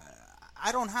know,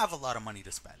 I don't have a lot of money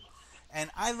to spend. And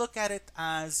I look at it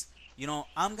as, you know,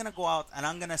 I'm going to go out and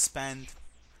I'm going to spend,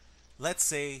 let's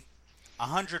say,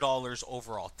 $100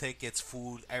 overall. Tickets,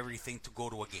 food, everything to go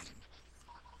to a game.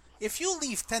 If you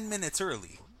leave 10 minutes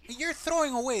early, you're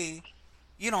throwing away,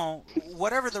 you know,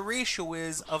 whatever the ratio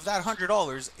is of that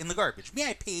 $100 in the garbage. Me,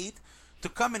 I paid to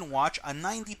come and watch a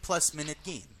 90-plus minute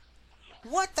game.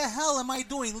 What the hell am I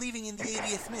doing leaving in the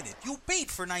 80th minute? You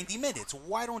paid for 90 minutes.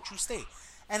 Why don't you stay?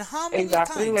 And how many times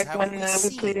like have when we we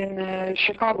seen played in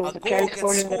Chicago, a the goal Cherry gets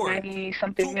scored in the scored,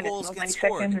 90-something two minutes, goals no, get 90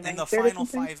 scored seconds, in the 93rd or final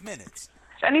something? 5 minutes?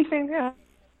 Anything, yeah.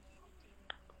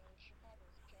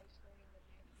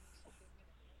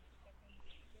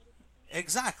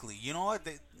 Exactly. You know what?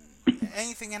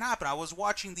 Anything can happen. I was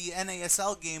watching the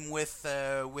NASL game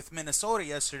with Minnesota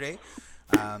yesterday,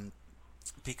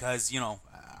 because, you know,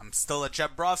 I'm still a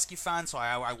Jabrovsky fan, so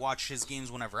I watch his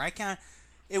games whenever I can.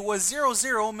 It was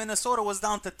 0-0. Minnesota was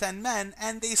down to 10 men,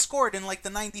 and they scored in like the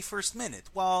 91st minute.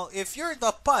 Well, if you're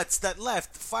the Putz that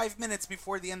left 5 minutes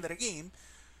before the end of the game,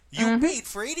 you paid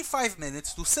for 85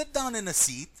 minutes to sit down in a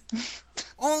seat,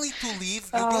 only to leave.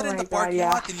 You get in the parking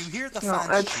lot and you hear the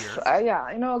fans cheer.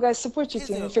 Yeah, you know, guys, support your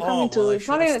team. If you're Oh, coming to, well, it's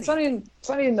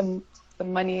not even the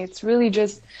money. It's really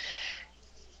just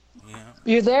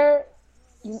you're there.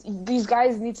 These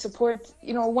guys need support.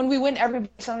 You know, when we win, everybody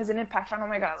is an Impact fan. Oh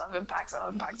my God, I love Impact. I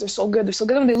love Impact. They're so good. They're so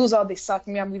good. When they lose, they suck.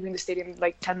 Me, I'm leaving the stadium in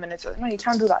like 10 minutes. No, you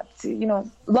can't do that. You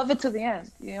know, love it to the end.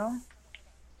 You know.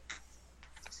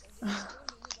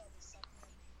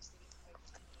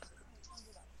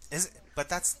 But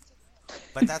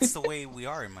that's the way we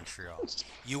are in Montreal.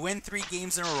 You win 3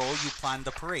 games in a row, you plan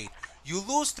the parade. You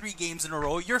lose 3 games in a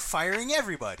row, you're firing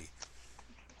everybody.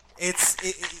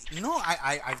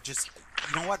 I've just,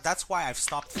 you know what? That's why I've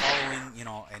stopped following, you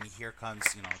know, and here comes,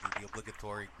 you know, the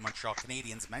obligatory Montreal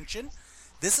Canadiens mention.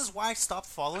 This is why I stopped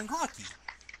following hockey.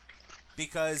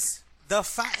 Because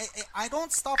I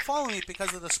don't stop following it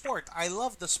because of the sport. I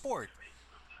love the sport.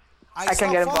 I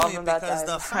can get involved in in that that. because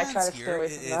the fans here,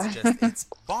 it's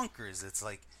bonkers. It's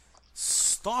like,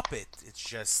 stop it. It's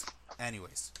just,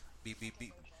 anyways.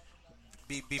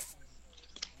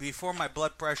 Before my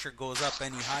blood pressure goes up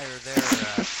any higher there,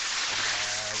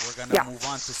 we're going to move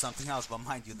on to something else. But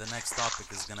mind you, the next topic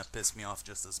is going to piss me off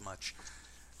just as much.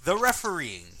 The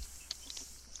refereeing.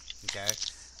 Okay.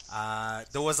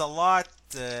 There was a lot,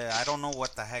 I don't know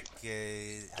what the heck,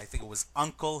 I think it was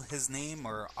Uncle, his name,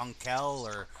 or Unkel,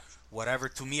 or whatever.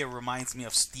 To me, it reminds me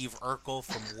of Steve Urkel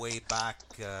from way back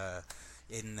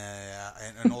in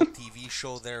an old TV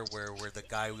show there where the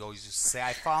guy always used to say,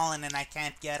 I've fallen and I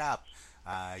can't get up.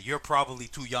 You're probably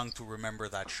too young to remember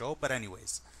that show, but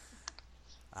anyways.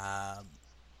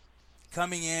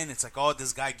 Coming in, it's like, oh,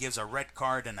 this guy gives a red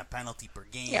card and a penalty per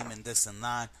game and this and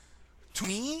that. To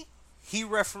me, he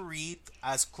refereed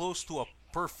as close to a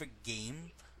perfect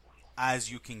game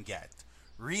as you can get.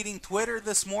 Reading Twitter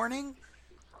this morning,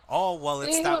 oh, well,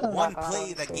 it's that one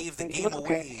play that gave the game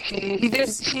away. He did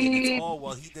this.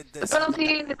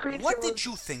 What did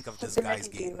you think of this guy's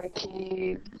game?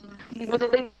 He was a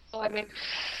late goal. I mean,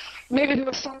 maybe there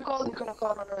was some calls he could have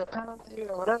called under a penalty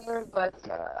or whatever, but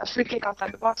a free kick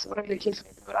outside the box, whatever the case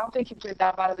may be. But I don't think he played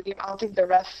that bad of the game. I don't think the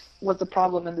ref was the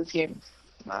problem in this game.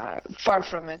 Far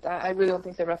from it. I really don't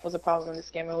think the ref was a problem in this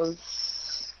game. It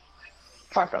was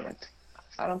far from it.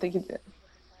 I don't think he did.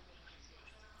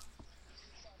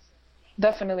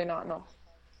 Definitely not, no.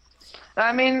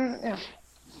 I mean, yeah.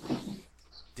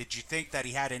 Did you think that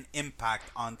he had an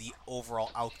impact on the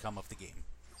overall outcome of the game?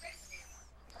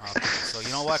 Okay, so you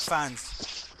know what,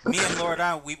 fans? Me and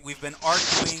Lorda, we've been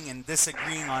arguing and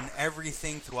disagreeing on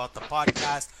everything throughout the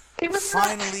podcast.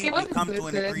 Finally, we come to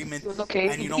an agreement,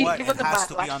 and you know what? It has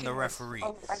to be on the referee.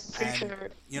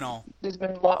 And, you know, there's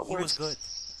been a lot he was good.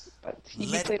 But he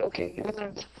played okay.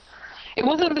 It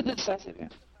wasn't the decisive. Yeah.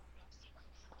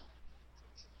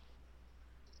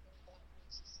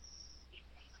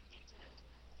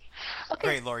 Okay.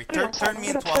 Great, Lori. Turn me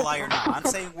into a liar now. I'm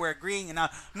saying we're agreeing, and now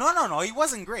no. He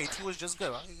wasn't great. He was just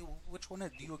good. Which one? Do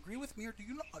you agree with me or do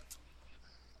you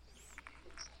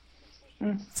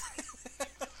not?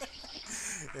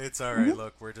 It's all right.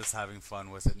 Look, we're just having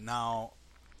fun with it. Now,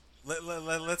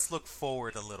 let's look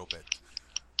forward a little bit.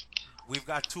 We've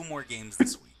got 2 more games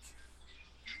this week.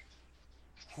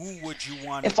 Who would you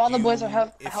want? If all the boys are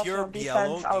healthy if you're on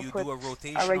defense, BLO, I'll do you put do a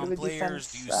rotation a regular on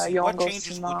players? defense. Do you see what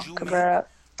changes would you make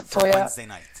for Toya. Wednesday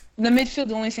night. In the midfield,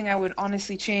 the only thing I would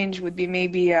honestly change would be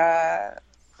maybe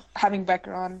having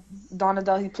Becker on.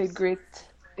 Donadel, he played great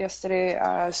yesterday,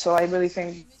 so I really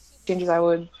think changes I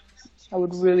would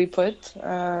really put.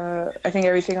 I think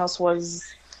everything else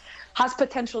has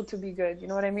potential to be good. You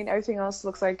know what I mean? Everything else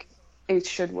looks like it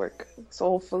should work. So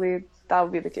hopefully that will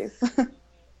be the case.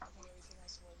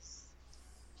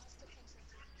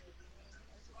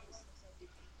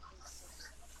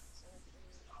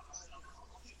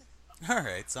 All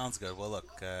right, sounds good. Well, look,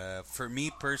 for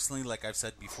me personally, like I've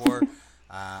said before,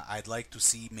 I'd like to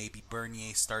see maybe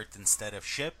Bernier start instead of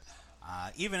Ship,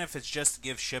 even if it's just to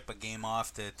give Ship a game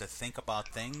off to think about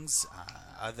things.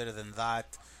 Other than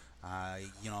that,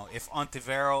 if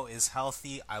Ontivero is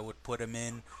healthy, I would put him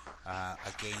in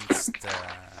against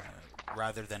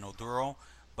rather than Oduro.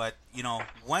 But,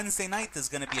 Wednesday night is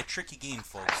going to be a tricky game,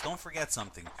 folks. Don't forget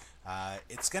something.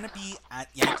 It's going to be at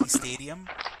Yankee Stadium,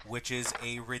 which is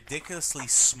a ridiculously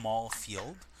small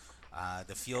field.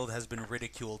 The field has been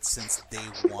ridiculed since day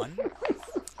one.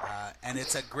 And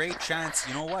it's a great chance,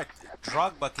 you know what?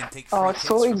 Drogba can take free kicks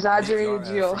so exaggerated,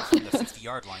 Gio. from the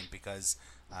 50-yard line because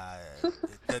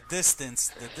the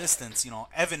distance,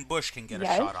 Evan Bush can get a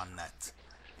shot on net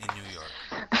in New York.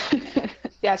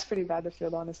 Yeah, it's pretty bad, the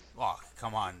field, honestly. Oh,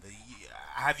 come on.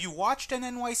 Have you watched an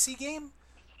NYC game?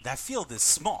 That field is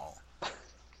small.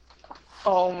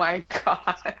 Oh my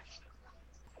god.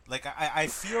 Like, I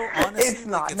feel honestly It's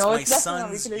not. like it's No, my it's definitely son's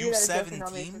not. We can agree that it's definitely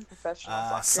not made U17 for professional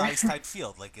soccer. size type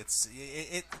field. Like,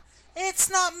 it's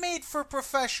not made for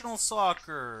professional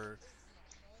soccer.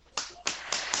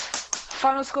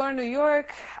 Final score in New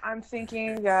York, I'm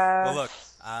thinking. Well, look,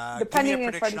 depending give me a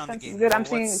if our prediction on the defense is game. good, I'm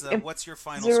What's, seeing what's your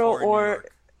final 0 score in New or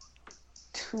York?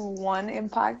 2-1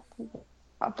 Impact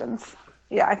happens.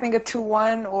 Yeah, I think a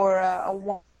 2-1 or a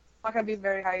 1. Not gonna be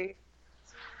very high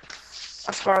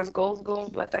as far as goals go,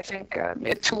 but I think a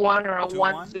 2-1 or a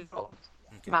 2-1? 1-0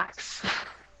 max.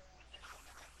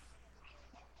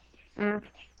 Mm.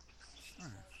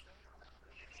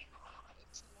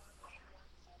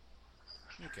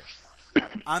 Okay.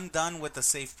 I'm done with the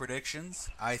safe predictions.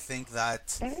 I think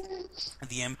that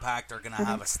the Impact are going to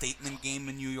have a statement game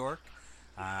in New York.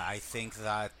 I think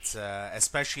that,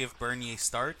 especially if Bernier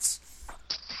starts,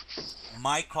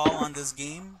 my call on this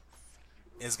game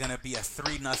is going to be a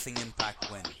 3-0 Impact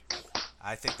win.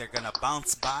 I think they're going to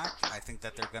bounce back. I think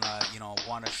that they're going to,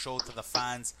 want to show to the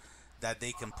fans that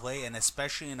they can play, and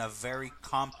especially in a very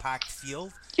compact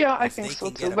field. Yeah, I if think they so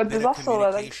can get too. a But bit there's of also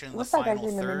what's communication in the that guy's final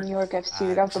name in the third, New York FC?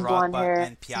 We got the blonde Drogba hair.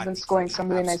 and He's Piatti been can scoring be some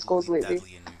really nice goals absolutely lately.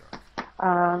 deadly in New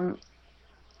York.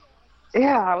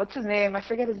 Yeah, what's his name? I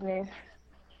forget his name.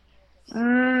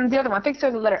 The other one. I think it's the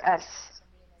letter S.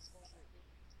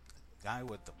 Guy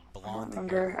with the I don't blonde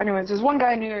remember. hair. Anyways, there's one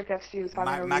guy in New York FC who's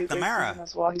having a really great McNamara. season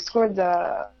as well. He scored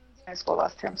the nice goal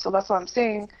last time, so that's what I'm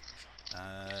saying.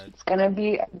 It's gonna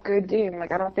be a good game.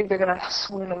 Like, I don't think they're gonna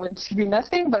swing and win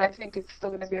 3-0, but I think it's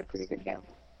still gonna be a pretty good game.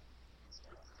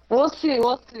 We'll see.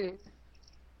 Okay,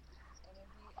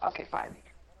 fine.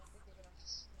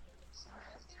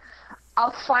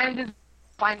 I'll find his name.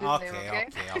 Okay.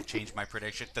 I'll change my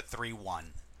prediction to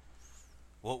 3-1.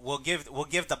 We'll give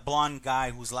the blonde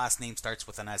guy whose last name starts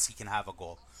with an S. He can have a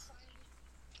goal.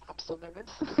 I'm so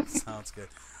nervous. Sounds good.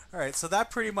 All right, so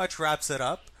that pretty much wraps it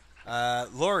up.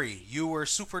 Lori, you were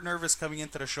super nervous coming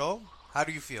into the show. How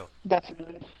do you feel?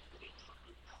 Definitely.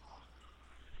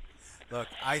 Look,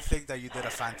 I think that you did a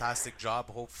fantastic job.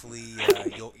 Hopefully,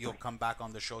 you'll come back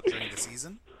on the show during the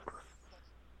season.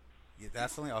 You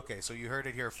definitely? Okay, so you heard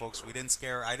it here, folks. I didn't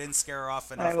scare her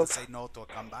off enough to say no to a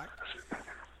comeback.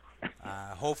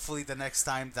 Hopefully, the next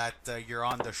time that you're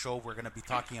on the show, we're going to be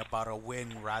talking about a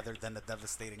win rather than a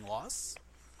devastating loss.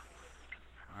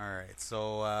 All right,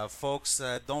 so folks,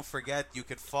 don't forget you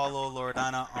could follow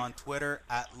Loredana on Twitter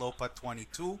at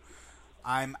Lopa22.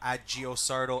 I'm at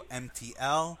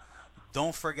GioSardoMTL.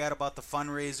 Don't forget about the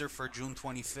fundraiser for June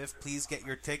 25th. Please get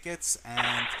your tickets,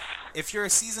 and if you're a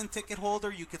season ticket holder,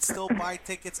 you could still buy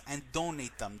tickets and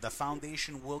donate them. The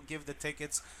foundation will give the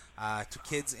tickets to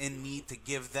kids in need to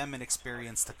give them an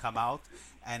experience to come out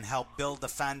and help build the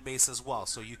fan base as well.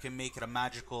 So you can make it a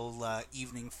magical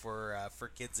evening for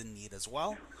kids in need as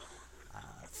well.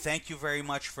 Thank you very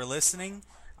much for listening.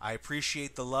 I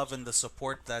appreciate the love and the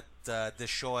support that this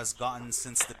show has gotten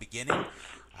since the beginning.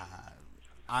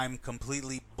 I'm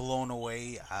completely blown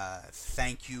away.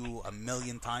 Thank you a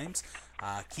million times.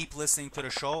 Keep listening to the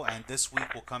show, and this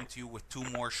week we'll come to you with 2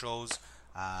 more shows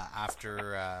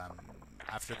after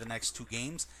the next 2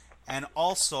 games. And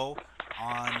also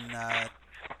on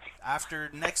after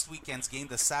next weekend's game,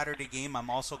 the Saturday game, I'm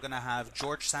also going to have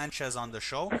George Sanchez on the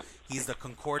show. He's the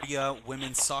Concordia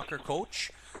women's soccer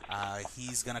coach.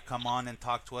 He's going to come on and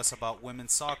talk to us about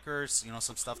women's soccer,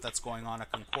 some stuff that's going on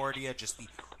at Concordia, just the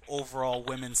overall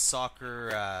women's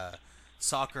soccer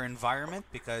environment,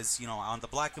 because, on the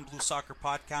Black and Blue Soccer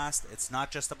podcast, it's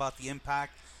not just about the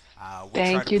impact. We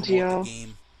try to promote the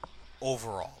game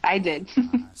overall. I did.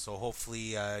 So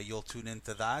hopefully you'll tune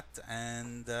into that,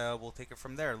 and we'll take it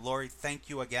from there. Lori, thank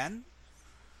you again.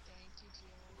 Thank you,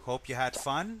 Gio. Hope you had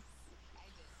fun.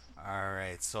 All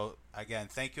right. So again,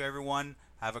 thank you, everyone.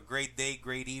 Have a great day,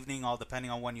 great evening, all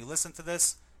depending on when you listen to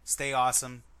this. Stay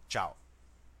awesome. Ciao.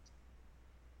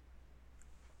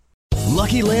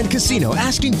 Lucky Land Casino,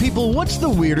 asking people, what's the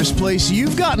weirdest place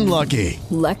you've gotten lucky?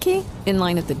 Lucky? In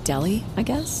line at the deli, I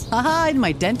guess? Aha, in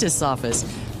my dentist's office.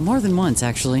 More than once,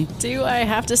 actually. Do I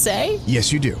have to say?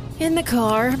 Yes, you do. In the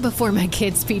car before my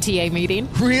kids' PTA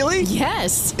meeting. Really?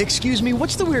 Yes. Excuse me,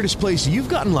 what's the weirdest place you've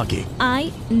gotten lucky?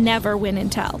 I never win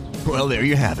and tell. Well, there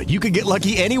you have it. You can get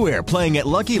lucky anywhere, playing at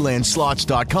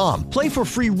LuckyLandSlots.com. Play for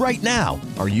free right now.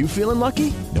 Are you feeling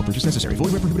lucky? No purchase necessary.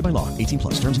 Void where prohibited by law. 18+.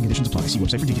 Terms and conditions apply. See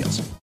website for details.